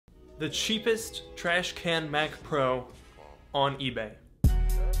the cheapest trash can Mac Pro on eBay.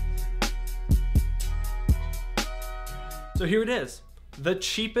 So here it is, the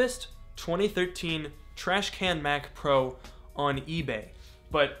cheapest 2013 trash can Mac Pro on eBay.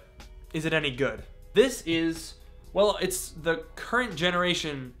 But is it any good? This is, well, it's the current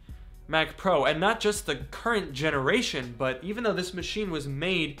generation Mac Pro, and not just the current generation, but even though this machine was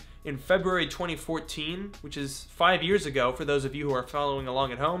made in February 2014, which is 5 years ago for those of you who are following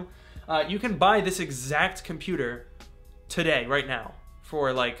along at home, you can buy this exact computer today, right now,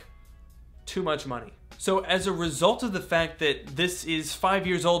 for like too much money. So as a result of the fact that this is 5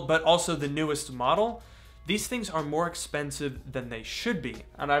 years old, but also the newest model, these things are more expensive than they should be.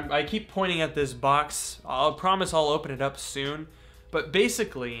 And I keep pointing at this box. I'll promise I'll open it up soon. But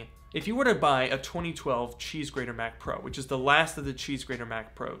basically, if you were to buy a 2012 cheese grater Mac Pro, which is the last of the cheese grater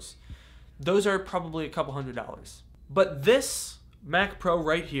Mac Pros, those are probably a couple $100s. But this Mac Pro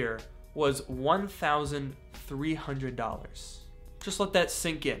right here was $1,300. Just let that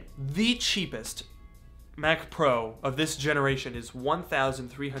sink in. The cheapest Mac Pro of this generation is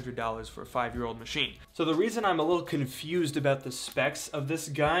 $1,300 for a 5-year-old machine. So the reason I'm a little confused about the specs of this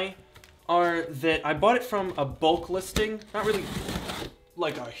guy are that I bought it from a bulk listing, not really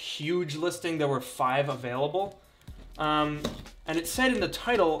like a huge listing. There were 5 available. And it said in the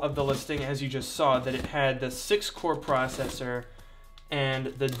title of the listing, as you just saw, that it had the 6-core processor and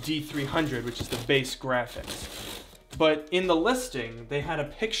the D300, which is the base graphics. But in the listing, they had a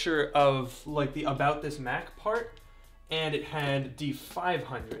picture of like the About This Mac part, and it had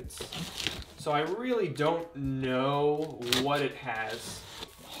D500s. So I really don't know what it has.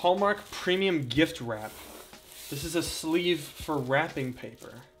 Hallmark Premium Gift Wrap. This is a sleeve for wrapping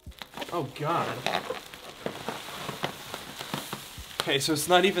paper. Oh God. Okay, so it's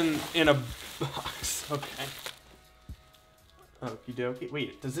not even in a box. Okay. Okie dokie.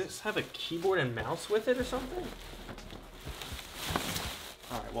 Wait, does this have a keyboard and mouse with it or something?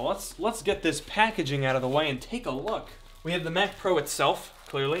 Alright, well let's get this packaging out of the way and take a look. We have the Mac Pro itself,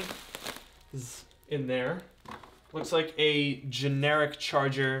 clearly, is in there. Looks like a generic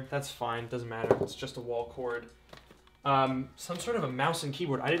charger. That's fine, doesn't matter. It's just a wall cord. Some sort of a mouse and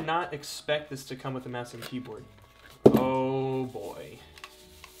keyboard. I did not expect this to come with a mouse and keyboard. Oh boy.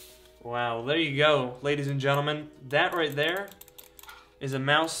 Wow, there you go, ladies and gentlemen. That right there is a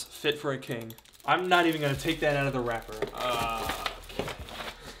mouse fit for a king. I'm not even gonna take that out of the wrapper. Okay.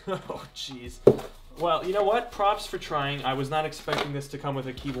 Oh, jeez. Well, you know what? Props for trying. I was not expecting this to come with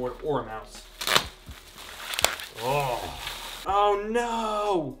a keyboard or a mouse. Oh. Oh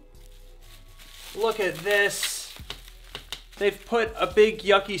no! Look at this. They've put a big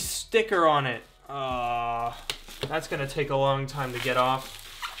yucky sticker on it. That's gonna take a long time to get off.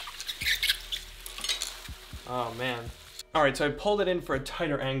 Oh man. Alright, so I pulled it in for a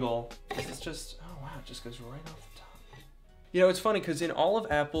tighter angle. This is just, oh wow, it just goes right off the top. You know, it's funny because in all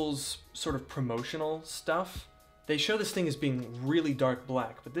of Apple's sort of promotional stuff, they show this thing as being really dark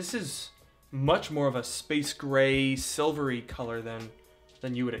black, but this is much more of a space gray, silvery color than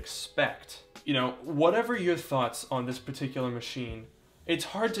you would expect. You know, whatever your thoughts on this particular machine, it's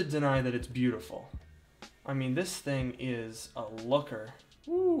hard to deny that it's beautiful. I mean, this thing is a looker.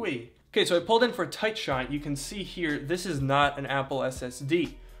 Woo-wee. Okay, so I pulled in for a tight shot. You can see here, this is not an Apple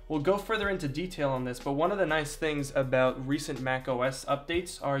SSD. We'll go further into detail on this, but one of the nice things about recent macOS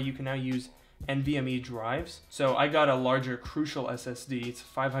updates are you can now use NVMe drives. So I got a larger Crucial SSD, it's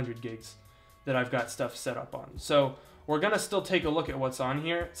 500 gigs, that I've got stuff set up on. So we're gonna still take a look at what's on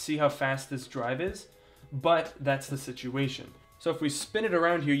here, see how fast this drive is, but that's the situation. So if we spin it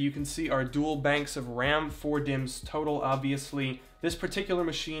around here, you can see our dual banks of RAM, 4 DIMMs total, obviously. This particular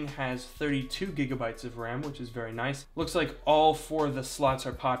machine has 32 gigabytes of RAM, which is very nice. Looks like all 4 of the slots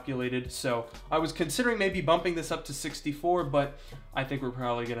are populated, so I was considering maybe bumping this up to 64, but I think we're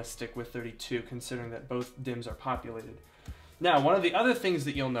probably gonna stick with 32, considering that both DIMMs are populated. Now, one of the other things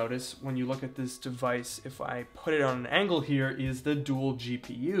that you'll notice when you look at this device, if I put it on an angle here, is the dual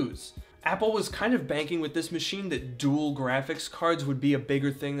GPUs. Apple was kind of banking with this machine that dual graphics cards would be a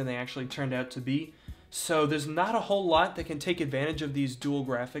bigger thing than they actually turned out to be. So there's not a whole lot that can take advantage of these dual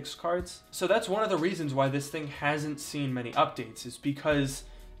graphics cards. So that's one of the reasons why this thing hasn't seen many updates, is because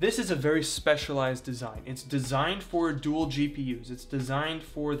this is a very specialized design. It's designed for dual GPUs. It's designed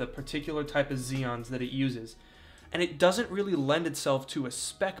for the particular type of Xeons that it uses. And it doesn't really lend itself to a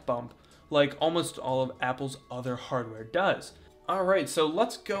spec bump like almost all of Apple's other hardware does. Alright, so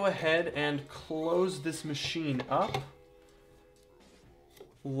let's go ahead and close this machine up.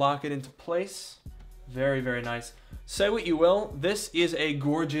 Lock it into place. Very, very nice. Say what you will, this is a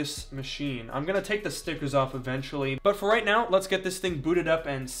gorgeous machine. I'm gonna take the stickers off eventually, but for right now, let's get this thing booted up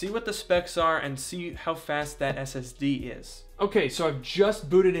and see what the specs are and see how fast that SSD is. Okay, so I've just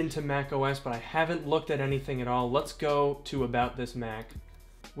booted into macOS, but I haven't looked at anything at all. Let's go to About This Mac.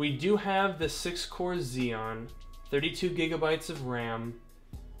 We do have the 6-core Xeon, 32 gigabytes of RAM,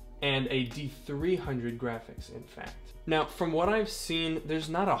 and a D300 graphics, in fact. Now, from what I've seen, there's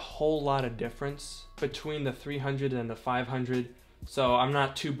not a whole lot of difference between the 300 and the 500, so I'm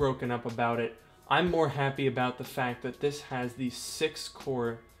not too broken up about it. I'm more happy about the fact that this has the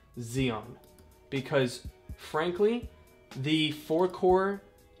 6-core Xeon, because frankly, the 4-core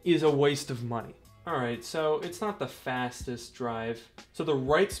is a waste of money. Alright, so it's not the fastest drive. So the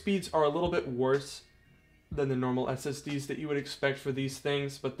write speeds are a little bit worse than the normal SSDs that you would expect for these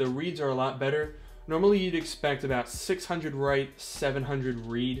things, but the reads are a lot better. Normally you'd expect about 600 write, 700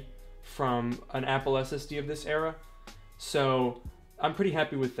 read from an Apple SSD of this era. So I'm pretty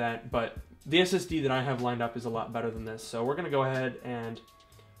happy with that, but the SSD that I have lined up is a lot better than this. So we're gonna go ahead and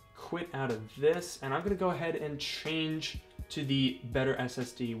quit out of this, and I'm gonna go ahead and change to the better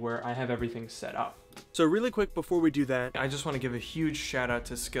SSD where I have everything set up. So really quick before we do that, I just want to give a huge shout out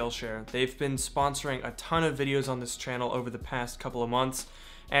to Skillshare. They've been sponsoring a ton of videos on this channel over the past couple of months,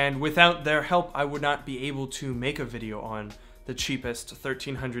 and without their help I would not be able to make a video on the cheapest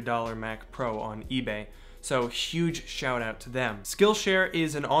 $1,300 Mac Pro on eBay. So huge shout out to them. Skillshare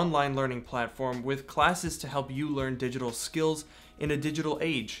is an online learning platform with classes to help you learn digital skills in a digital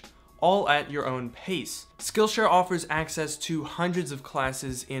age, all at your own pace. Skillshare offers access to hundreds of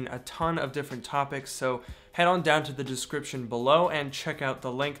classes in a ton of different topics, so head on down to the description below and check out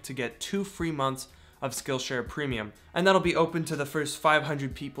the link to get 2 free months of Skillshare Premium. And that'll be open to the first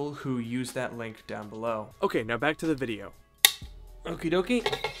 500 people who use that link down below. Okay, now back to the video. Okie dokie,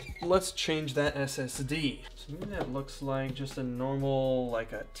 let's change that SSD. So maybe that looks like just a normal,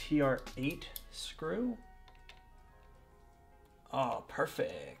 like a TR8 screw. Oh,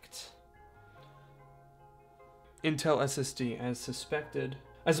 perfect. Intel SSD as suspected.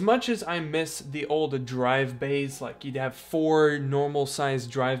 As much as I miss the old drive bays, like you'd have 4 normal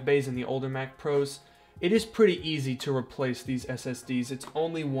sized drive bays in the older Mac Pros, it is pretty easy to replace these SSDs. It's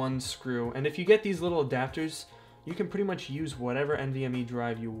only 1 screw, and if you get these little adapters, you can pretty much use whatever NVMe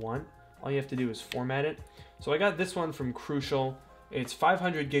drive you want. All you have to do is format it. So I got this one from Crucial. It's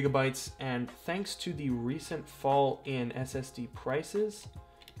 500 gigabytes, and thanks to the recent fall in SSD prices,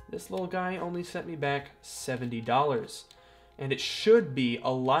 this little guy only sent me back $70. And it should be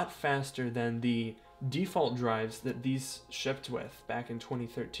a lot faster than the default drives that these shipped with back in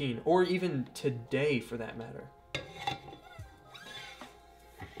 2013, or even today for that matter.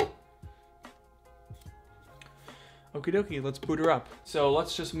 Okie dokie, let's boot her up. So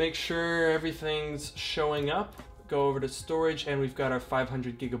let's just make sure everything's showing up. Go over to storage, and we've got our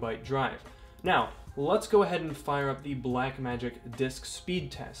 500 gigabyte drive. Now, let's go ahead and fire up the Blackmagic disk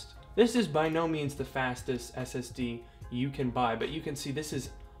speed test. This is by no means the fastest SSD you can buy, but you can see this is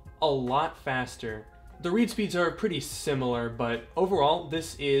a lot faster. The read speeds are pretty similar, but overall,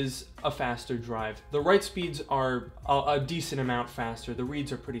 this is a faster drive. The write speeds are a decent amount faster. The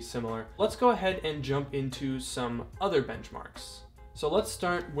reads are pretty similar. Let's go ahead and jump into some other benchmarks. So let's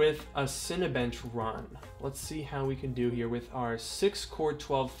start with a Cinebench run. Let's see how we can do here with our 6-core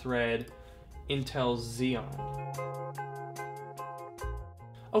 12-thread Intel Xeon.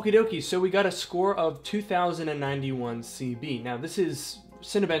 Okie dokie, so we got a score of 2091 CB. Now this is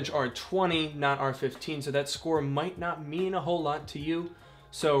Cinebench R20, not R15, so that score might not mean a whole lot to you.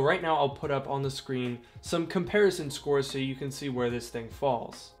 So right now I'll put up on the screen some comparison scores so you can see where this thing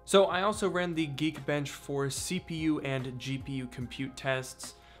falls. So I also ran the Geekbench for CPU and GPU compute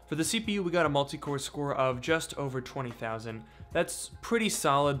tests. For the CPU, we got a multi-core score of just over 20,000. That's pretty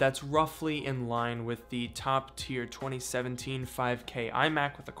solid. That's roughly in line with the top tier 2017 5K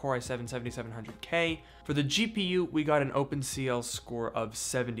iMac with a Core i7-7700K. For the GPU, we got an OpenCL score of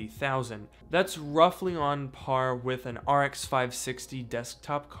 70,000. That's roughly on par with an RX 560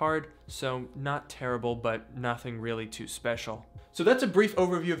 desktop card, so not terrible, but nothing really too special. So that's a brief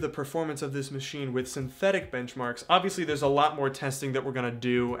overview of the performance of this machine with synthetic benchmarks. Obviously there's a lot more testing that we're gonna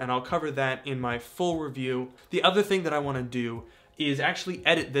do, and I'll cover that in my full review. The other thing that I wanna do is actually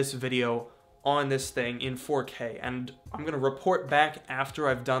edit this video on this thing in 4K, and I'm gonna report back after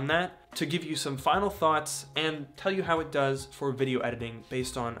I've done that to give you some final thoughts and tell you how it does for video editing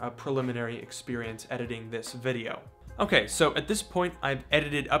based on a preliminary experience editing this video. Okay, so at this point I've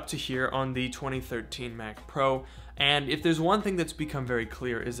edited up to here on the 2013 Mac Pro, and if there's one thing that's become very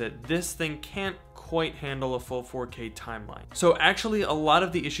clear is that this thing can't quite handle a full 4K timeline. So actually a lot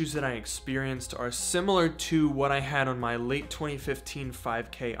of the issues that I experienced are similar to what I had on my late 2015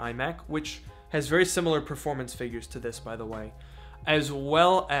 5K iMac, which has very similar performance figures to this, by the way, as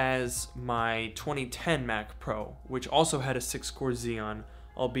well as my 2010 Mac Pro, which also had a 6-core Xeon,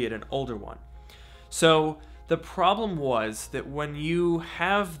 albeit an older one. So the problem was that when you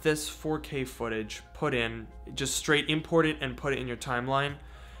have this 4K footage put in, just straight import it and put it in your timeline,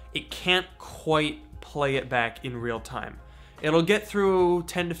 it can't quite play it back in real time. It'll get through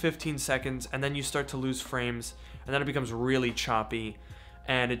 10 to 15 seconds and then you start to lose frames and then it becomes really choppy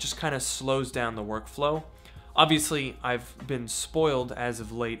and it just kind of slows down the workflow. Obviously, I've been spoiled as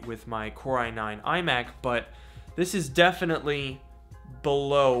of late with my Core i9 iMac, but this is definitely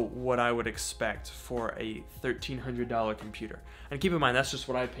below what I would expect for a $1,300 computer. And keep in mind, that's just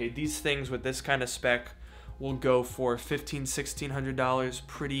what I paid. These things with this kind of spec will go for $1,500, $1,600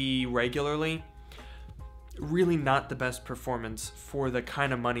 pretty regularly. Really not the best performance for the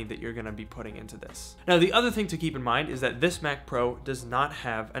kind of money that you're going to be putting into this. Now, the other thing to keep in mind is that this Mac Pro does not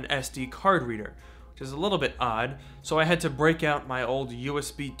have an SD card reader, which is a little bit odd. So I had to break out my old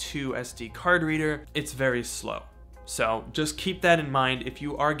USB 2 SD card reader. It's very slow. So just keep that in mind. If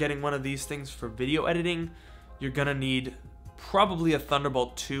you are getting one of these things for video editing, you're gonna need probably a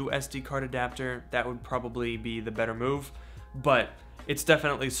Thunderbolt 2 SD card adapter. That would probably be the better move, but it's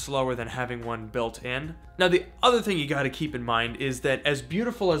definitely slower than having one built in. Now, the other thing you gotta keep in mind is that as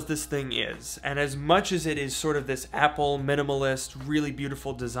beautiful as this thing is, and as much as it is sort of this Apple minimalist, really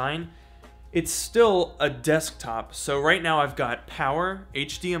beautiful design, it's still a desktop. So right now I've got power,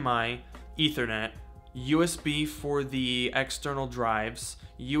 HDMI, Ethernet, USB for the external drives,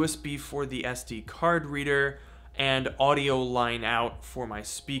 USB for the SD card reader, and audio line out for my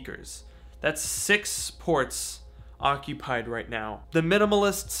speakers. That's 6 ports occupied right now. The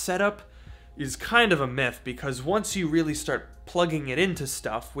minimalist setup is kind of a myth because once you really start plugging it into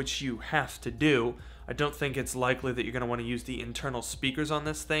stuff, which you have to do, I don't think it's likely that you're going to want to use the internal speakers on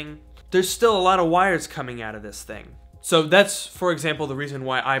this thing. There's still a lot of wires coming out of this thing. So that's, for example, the reason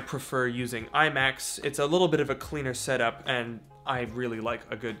why I prefer using iMacs. It's a little bit of a cleaner setup, and I really like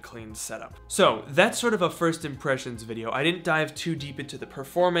a good clean setup. So that's sort of a first impressions video. I didn't dive too deep into the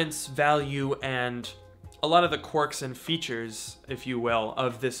performance, value, and a lot of the quirks and features, if you will,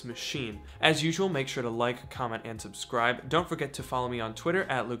 of this machine. As usual, make sure to like, comment, and subscribe. Don't forget to follow me on Twitter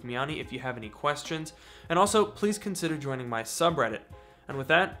 @LukeMiani if you have any questions. And also, please consider joining my subreddit. And with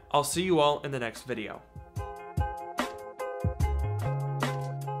that, I'll see you all in the next video.